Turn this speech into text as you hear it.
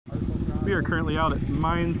We are currently out at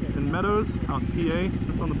Mines and Meadows out in PA,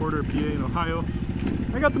 just on the border of PA and Ohio.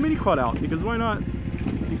 I got the mini quad out because why not?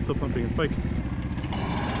 He's still pumping his bike.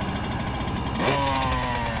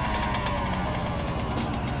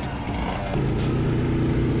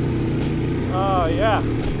 Oh yeah,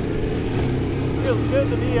 feels good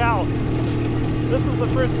to be out. This is the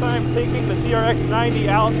first time taking the TRX90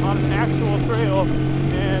 out on an actual trail,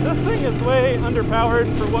 and this thing is way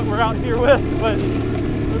underpowered for what we're out here with, but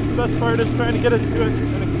that's the best part, is trying to get into it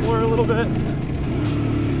and explore a little bit.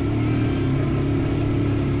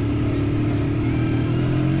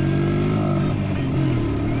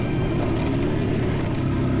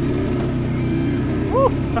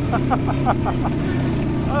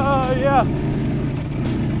 Oh yeah.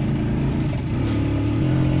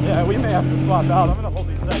 Yeah, we may have to swap out. I'm gonna hold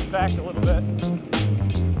these legs back a little bit.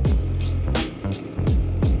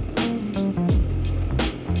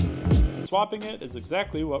 Swapping it is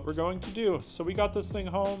exactly what we're going to do. So we got this thing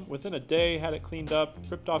home within a day, had it cleaned up,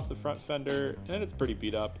 ripped off the front fender, and it's pretty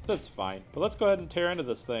beat up. That's fine. But let's go ahead and tear into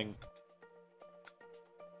this thing.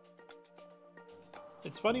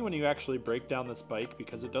 It's funny when you actually break down this bike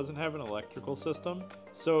because it doesn't have an electrical system.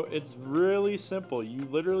 So it's really simple. You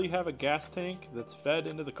literally have a gas tank that's fed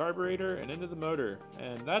into the carburetor and into the motor,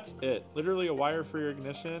 and that's it. Literally a wire for your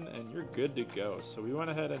ignition and you're good to go. So we went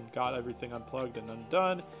ahead and got everything unplugged and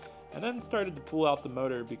undone, and then started to pull out the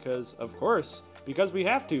motor because, of course, because we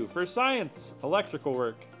have to for science, electrical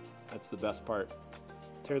work. That's the best part.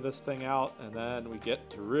 Tear this thing out and then we get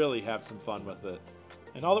to really have some fun with it.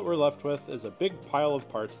 And all that we're left with is a big pile of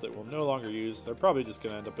parts that we'll no longer use. They're probably just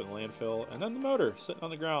going to end up in landfill. And then the motor sitting on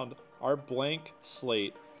the ground. Our blank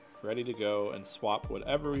slate, ready to go and swap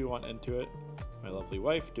whatever we want into it. My lovely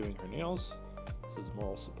wife doing her nails. This is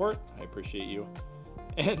moral support. I appreciate you.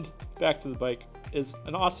 And back to the bike is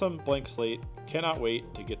an awesome blank slate. Cannot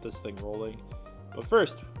wait to get this thing rolling. But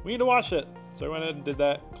first, we need to wash it. So I went ahead and did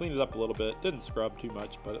that, cleaned it up a little bit, didn't scrub too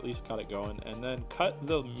much, but at least got it going, and then cut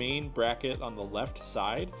the main bracket on the left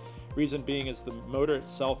side. Reason being is the motor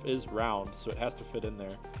itself is round, so it has to fit in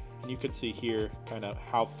there. And you can see here kind of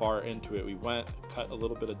how far into it we went, cut a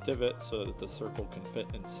little bit of divot so that the circle can fit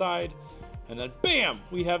inside, and then bam,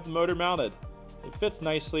 we have the motor mounted. It fits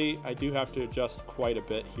nicely. I do have to adjust quite a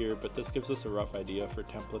bit here, but this gives us a rough idea for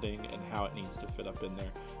templating and how it needs to fit up in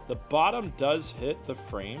there. The bottom does hit the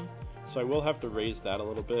frame, so I will have to raise that a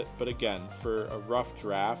little bit. But again, for a rough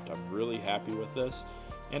draft, I'm really happy with this,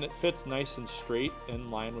 and it fits nice and straight in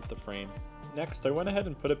line with the frame. Next, I went ahead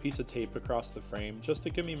and put a piece of tape across the frame just to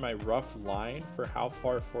give me my rough line for how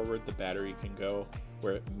far forward the battery can go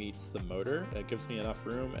where it meets the motor. It gives me enough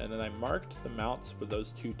room, and then I marked the mounts with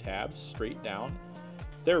those two tabs straight down.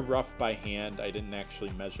 They're rough by hand. I didn't actually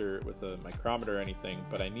measure with a micrometer or anything,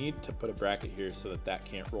 but I need to put a bracket here so that that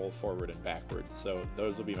can't roll forward and backwards. So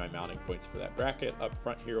those will be my mounting points for that bracket. Up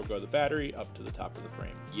front here will go the battery, up to the top of the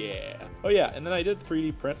frame. Yeah. Oh yeah, and then I did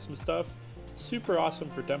 3D print some stuff. Super awesome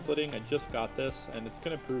for templating. I just got this, and it's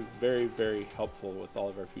going to prove very, very helpful with all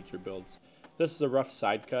of our future builds. This is a rough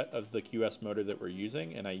side cut of the QS motor that we're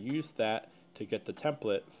using, and I used that to get the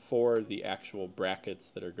template for the actual brackets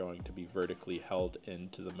that are going to be vertically held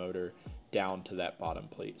into the motor down to that bottom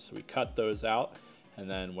plate. So we cut those out and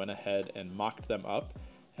then went ahead and mocked them up.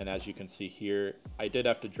 And as you can see here, I did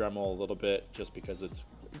have to Dremel a little bit just because it's,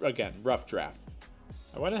 again, rough draft.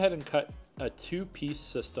 I went ahead and cut a two-piece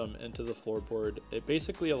system into the floorboard. It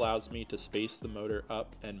basically allows me to space the motor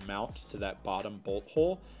up and mount to that bottom bolt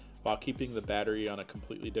hole while keeping the battery on a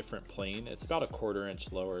completely different plane. It's about a 1/4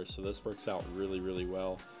 inch lower, so this works out really, really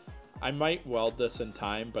well. I might weld this in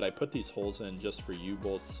time, but I put these holes in just for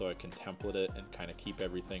U-bolts so I can template it and kind of keep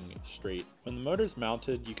everything straight. When the motor's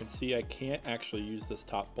mounted, you can see I can't actually use this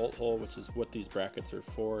top bolt hole, which is what these brackets are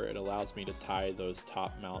for. It allows me to tie those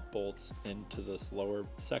top mount bolts into this lower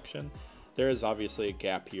section. There is obviously a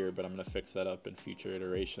gap here, but I'm going to fix that up in future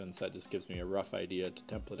iterations. That just gives me a rough idea to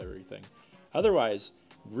template everything. Otherwise,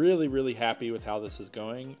 really, really happy with how this is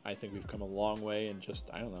going. I think we've come a long way in just,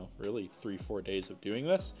 I don't know, really 3-4 days of doing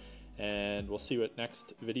this. And we'll see what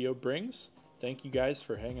next video brings. Thank you guys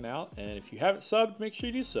for hanging out. And if you haven't subbed, make sure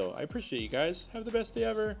you do so. I appreciate you guys. Have the best day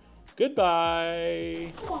ever.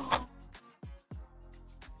 Goodbye.